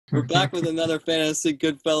We're back with another Fantasy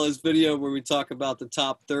Goodfellas video where we talk about the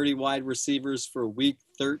top 30 wide receivers for Week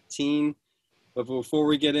 13. But before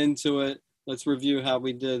we get into it, let's review how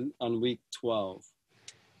we did on Week 12.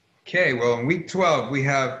 Okay, well, in Week 12, we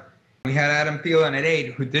had Adam Thielen at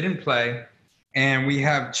 8, who didn't play. And we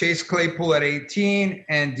have Chase Claypool at 18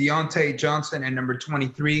 and Diontae Johnson at number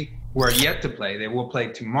 23, who are yet to play. They will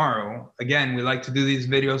play tomorrow. Again, we like to do these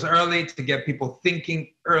videos early to get people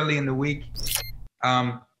thinking early in the week.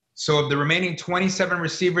 So of the remaining 27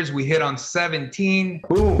 receivers, we hit on 17.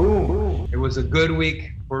 Boom, boom, boom. It was a good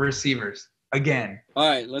week for receivers, again. All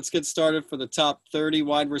right, let's get started for the top 30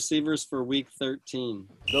 wide receivers for Week 13.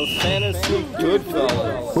 The Fantasy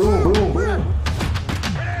Goodfellas. Boom, boom, boom.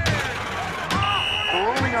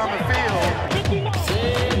 Rolling on the field.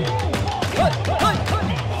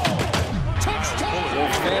 The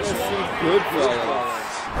Fantasy Goodfellas.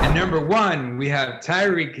 At number 1, we have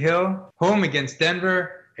Tyreek Hill, home against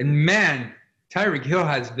Denver. And man, Tyreek Hill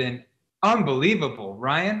has been unbelievable,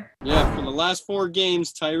 Ryan. Yeah, for the last 4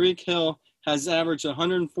 games, Tyreek Hill has averaged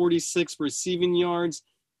 146 receiving yards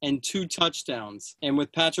and 2 touchdowns. And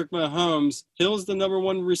with Patrick Mahomes, Hill's the number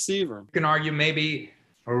 1 receiver. You can argue maybe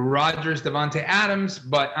Rodgers, Davante Adams,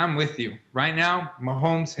 but I'm with you. Right now,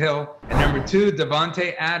 Mahomes, Hill. And number 2,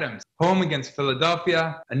 Davante Adams, home against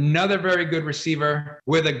Philadelphia. Another very good receiver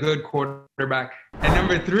with a good quarterback. And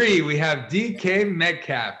number 3, we have DK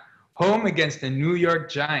Metcalf, home against the New York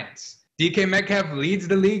Giants. DK Metcalf leads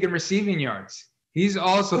the league in receiving yards. He's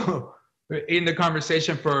also in the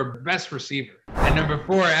conversation for best receiver. And number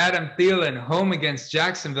 4, Adam Thielen, home against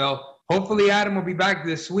Jacksonville. Hopefully Adam will be back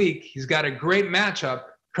this week. He's got a great matchup.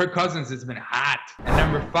 Kirk Cousins has been hot. And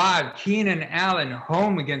number 5, Keenan Allen,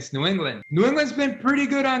 home against New England. New England's been pretty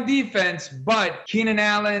good on defense, but Keenan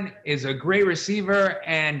Allen is a great receiver,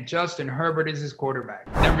 and Justin Herbert is his quarterback.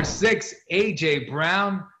 Number 6, A.J.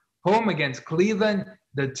 Brown, home against Cleveland.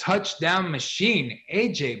 The touchdown machine,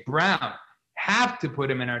 A.J. Brown. Have to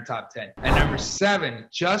put him in our top 10. And number 7,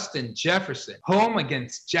 Justin Jefferson, home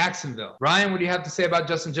against Jacksonville. Ryan, what do you have to say about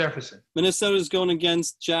Justin Jefferson? Minnesota's going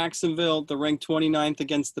against Jacksonville. They're ranked 29th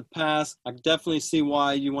against the pass. I definitely see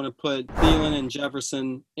why you want to put Thielen and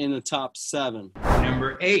Jefferson in the top 7.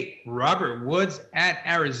 Number 8, Robert Woods at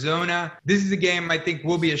Arizona. This is a game I think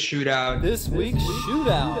will be a shootout. This week's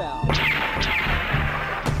shootout.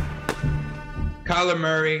 Kyler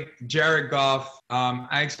Murray, Jared Goff.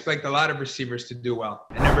 I expect a lot of receivers to do well.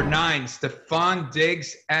 And number 9, Stefon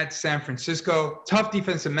Diggs at San Francisco. Tough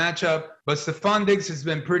defensive matchup, but Stefon Diggs has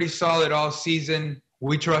been pretty solid all season.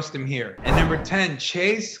 We trust him here. And number 10,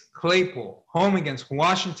 Chase Claypool, home against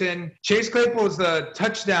Washington. Chase Claypool is the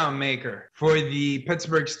touchdown maker for the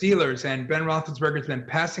Pittsburgh Steelers, and Ben Roethlisberger's been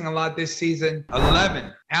passing a lot this season.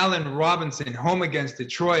 11, Allen Robinson, home against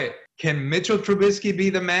Detroit. Can Mitchell Trubisky be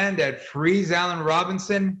the man that frees Allen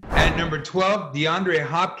Robinson? At number 12, DeAndre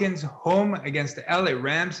Hopkins, home against the LA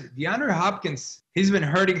Rams. DeAndre Hopkins, he's been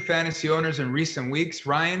hurting fantasy owners in recent weeks.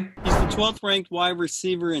 Ryan? He's the 12th ranked wide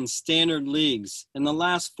receiver in standard leagues. In the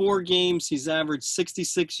last 4 games, he's averaged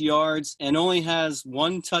 66 yards and only has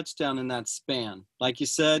 1 touchdown in that span. Like you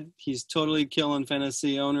said, he's totally killing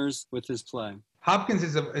fantasy owners with his play. Hopkins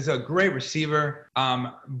is a great receiver,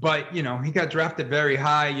 but, you know, he got drafted very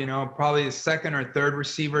high, you know, probably the 2nd or 3rd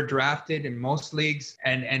receiver drafted in most leagues.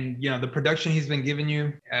 And you know, the production he's been giving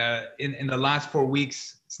you in the last 4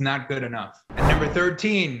 weeks, it's not good enough. At number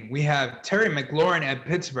 13, we have Terry McLaurin at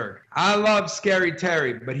Pittsburgh. I love Scary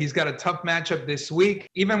Terry, but he's got a tough matchup this week.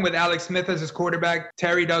 Even with Alex Smith as his quarterback,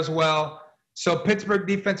 Terry does well. So Pittsburgh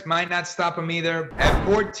defense might not stop him either. At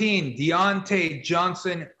 14, Diontae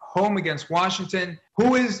Johnson, home against Washington.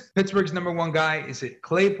 Who is Pittsburgh's number 1 guy? Is it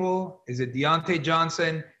Claypool? Is it Diontae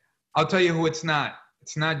Johnson? I'll tell you who it's not.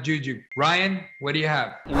 It's not JuJu. Ryan, what do you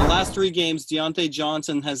have? In the last 3 games, Diontae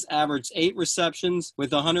Johnson has averaged 8 receptions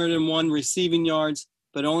with 101 receiving yards,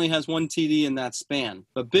 but only has 1 TD in that span.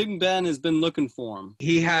 But Big Ben has been looking for him.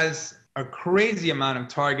 He has a crazy amount of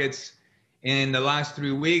targets in the last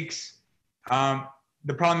 3 weeks.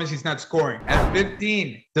 The problem is he's not scoring. At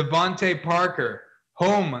 15, DeVante Parker,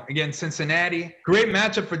 home against Cincinnati. Great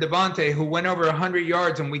matchup for DeVante, who went over 100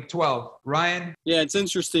 yards in Week 12. Ryan? Yeah, it's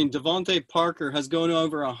interesting. DeVante Parker has gone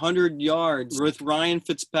over 100 yards with Ryan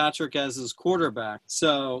Fitzpatrick as his quarterback.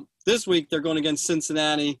 So this week they're going against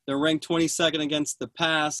Cincinnati. They're ranked 22nd against the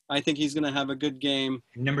pass. I think he's going to have a good game.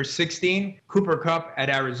 Number 16, Cooper Kupp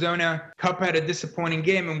at Arizona. Kupp had a disappointing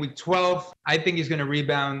game in Week 12. I think he's going to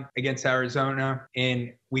rebound against Arizona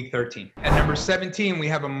in Week 13. At number 17, we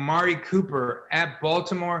have Amari Cooper at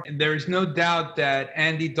Baltimore. And there is no doubt that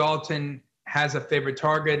Andy Dalton has a favorite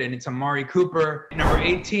target, and it's Amari Cooper. Number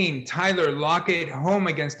 18, Tyler Lockett, home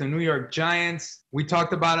against the New York Giants. We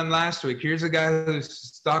talked about him last week. Here's a guy whose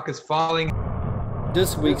stock is falling.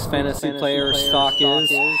 This week's fantasy player stock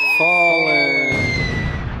is falling.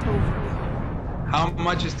 How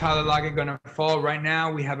much is Tyler Lockett going to fall right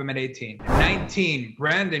now? We have him at 18. 19,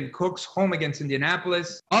 Brandin Cooks, home against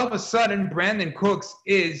Indianapolis. All of a sudden, Brandin Cooks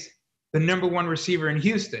is the number one receiver in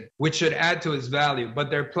Houston, which should add to his value. But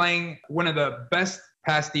they're playing one of the best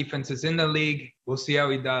pass defenses in the league. We'll see how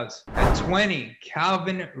he does. At 20,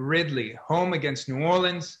 Calvin Ridley, home against New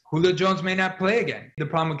Orleans. Julio Jones may not play again. The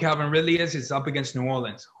problem with Calvin Ridley is it's up against New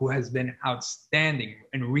Orleans, who has been outstanding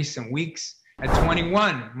in recent weeks. At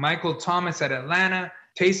 21, Michael Thomas at Atlanta.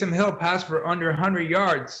 Taysom Hill passed for under 100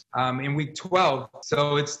 yards in week 12.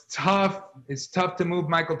 So it's tough. It's tough to move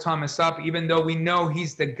Michael Thomas up, even though we know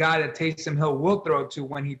he's the guy that Taysom Hill will throw to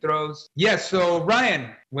when he throws. Yes, so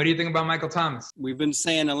Ryan, what do you think about Michael Thomas? We've been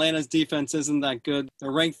saying Atlanta's defense isn't that good.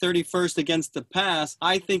 They're ranked 31st against the pass.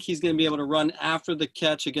 I think he's going to be able to run after the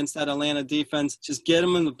catch against that Atlanta defense. Just get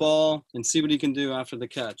him in the ball and see what he can do after the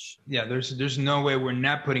catch. Yeah, there's no way we're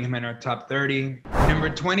not putting him in our top 30. Number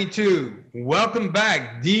 22, welcome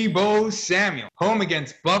back, Deebo Samuel, home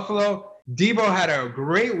against Buffalo. Deebo had a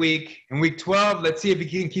great week in week 12. Let's see if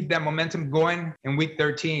he can keep that momentum going in week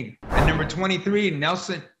 13. At number 23,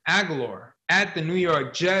 Nelson Agholor at the New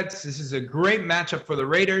York Jets. This is a great matchup for the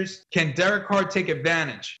Raiders. Can Derek Carr take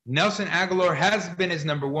advantage? Nelson Agholor has been his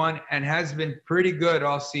number one and has been pretty good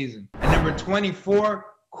all season. At number 24,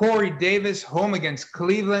 Corey Davis, home against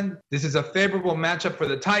Cleveland. This is a favorable matchup for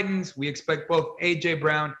the Titans. We expect both A.J.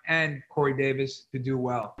 Brown and Corey Davis to do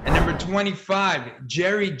well. At number 25,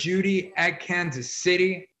 Jerry Jeudy at Kansas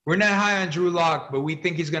City. We're not high on Drew Lock, but we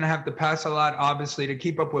think he's going to have to pass a lot, obviously, to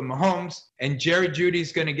keep up with Mahomes. And Jerry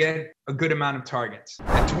Jeudy's going to get a good amount of targets.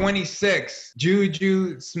 At 26,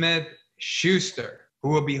 JuJu Smith-Schuster, who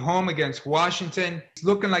will be home against Washington. He's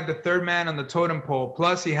looking like the third man on the totem pole.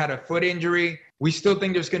 Plus, he had a foot injury. We still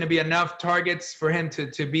think there's going to be enough targets for him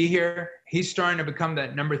to be here. He's starting to become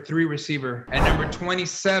that number 3 receiver. At number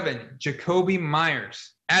 27, Jakobi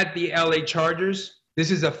Meyers at the LA Chargers. This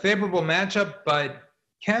is a favorable matchup, but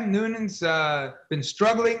Cam Newton's been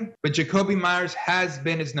struggling, but Jakobi Meyers has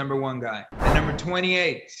been his number 1 guy. At number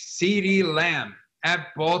 28, CeeDee Lamb at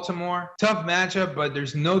Baltimore. Tough matchup, but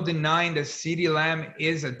there's no denying that CeeDee Lamb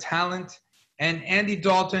is a talent. And Andy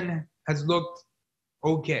Dalton has looked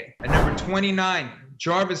okay. At number 29,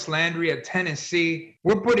 Jarvis Landry at Tennessee.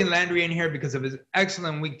 We're putting Landry in here because of his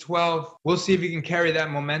excellent week 12. We'll see if he can carry that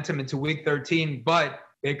momentum into week 13, but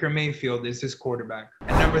Baker Mayfield is his quarterback.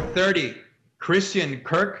 At number 30, Christian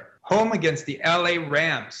Kirk, home against the LA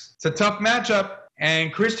Rams. It's a tough matchup,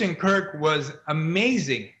 and Christian Kirk was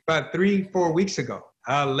amazing about 3-4 weeks ago.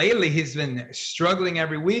 Lately, he's been struggling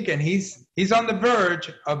every week, and he's on the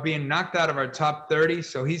verge of being knocked out of our top 30,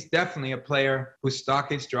 so he's definitely a player whose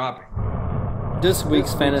stock is dropping. This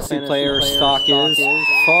week's fantasy player stock is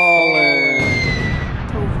falling.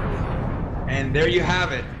 And there you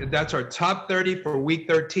have it. That's our top 30 for week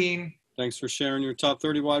 13. Thanks for sharing your top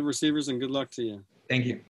 30 wide receivers, and good luck to you. Thank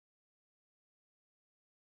you.